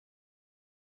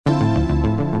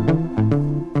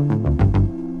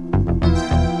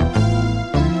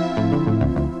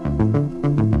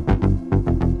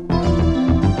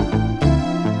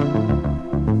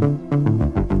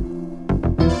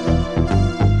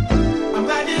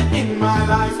in my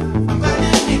life. I'm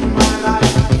glad you're in my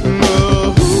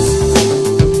life.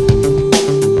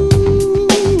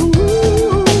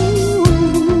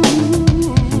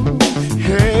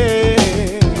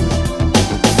 Hey.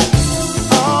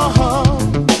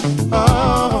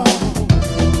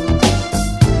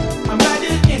 I'm glad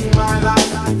you're in my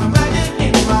life. I'm glad you're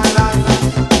in my life.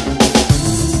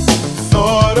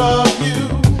 Thought of you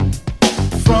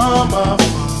from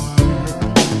afar,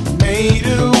 made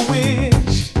a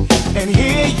wish, and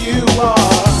here you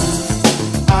are.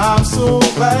 I'm so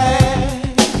glad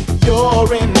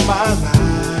you're in my life.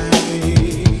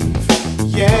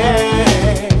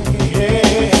 Yeah,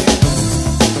 yeah.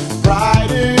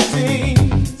 Brighter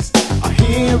days are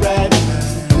here at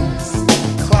last.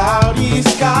 Cloudy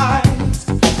skies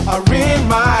are in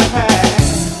my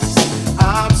past.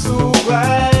 I'm so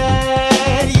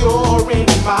glad you're in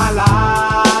my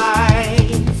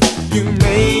life. You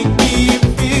make me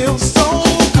feel so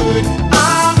good.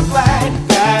 I'm glad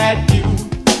that you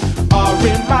are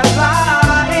in my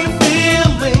life,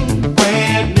 feeling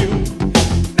brand new.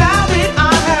 Now that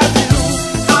I have you,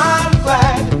 I'm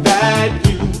glad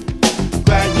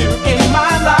you're in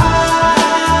my life.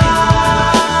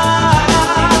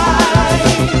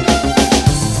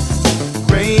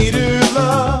 Greater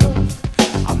love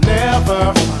I'll never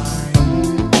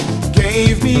find.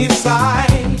 Gave me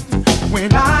sight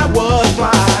when I was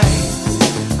blind.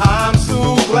 I'm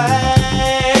so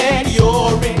glad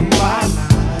you're in my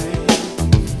life.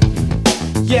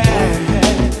 Yeah,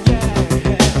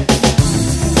 yeah.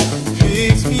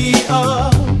 Picks me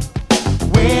up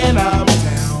when I'm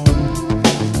down.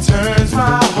 Turns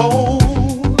my whole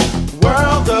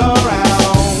world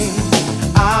around.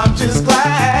 I'm just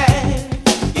glad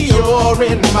you're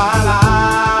in my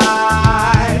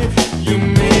life. You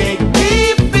make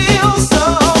me feel so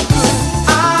good.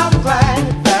 I'm glad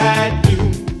that you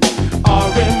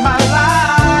are in my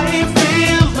life,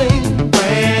 feeling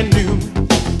brand new.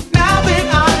 Now that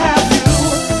I have you,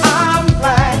 I'm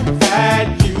glad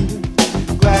you're in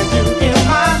my life. Glad you're in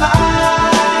my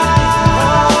life.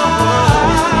 I'm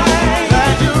glad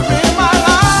that you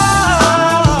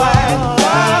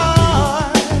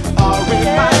are in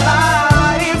my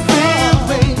life,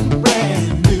 feeling brand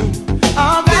new.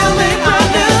 I'm feeling brand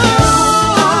new.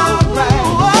 I'm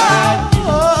glad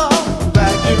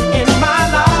you're in my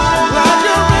life. Glad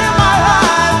you're in my life.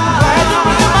 Glad you're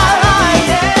in my life.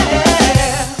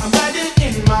 Yeah. I'm glad you're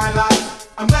in my life.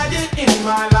 I'm glad you're in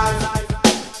my life.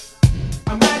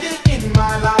 I'm glad you're in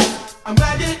my life. I'm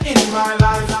glad you're in my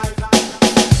life.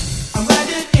 I'm glad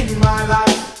you're in my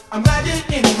life. I'm glad you're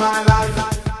in my life.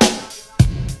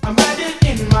 I'm glad you're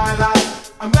in my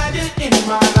life. I'm glad you're in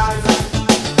my life.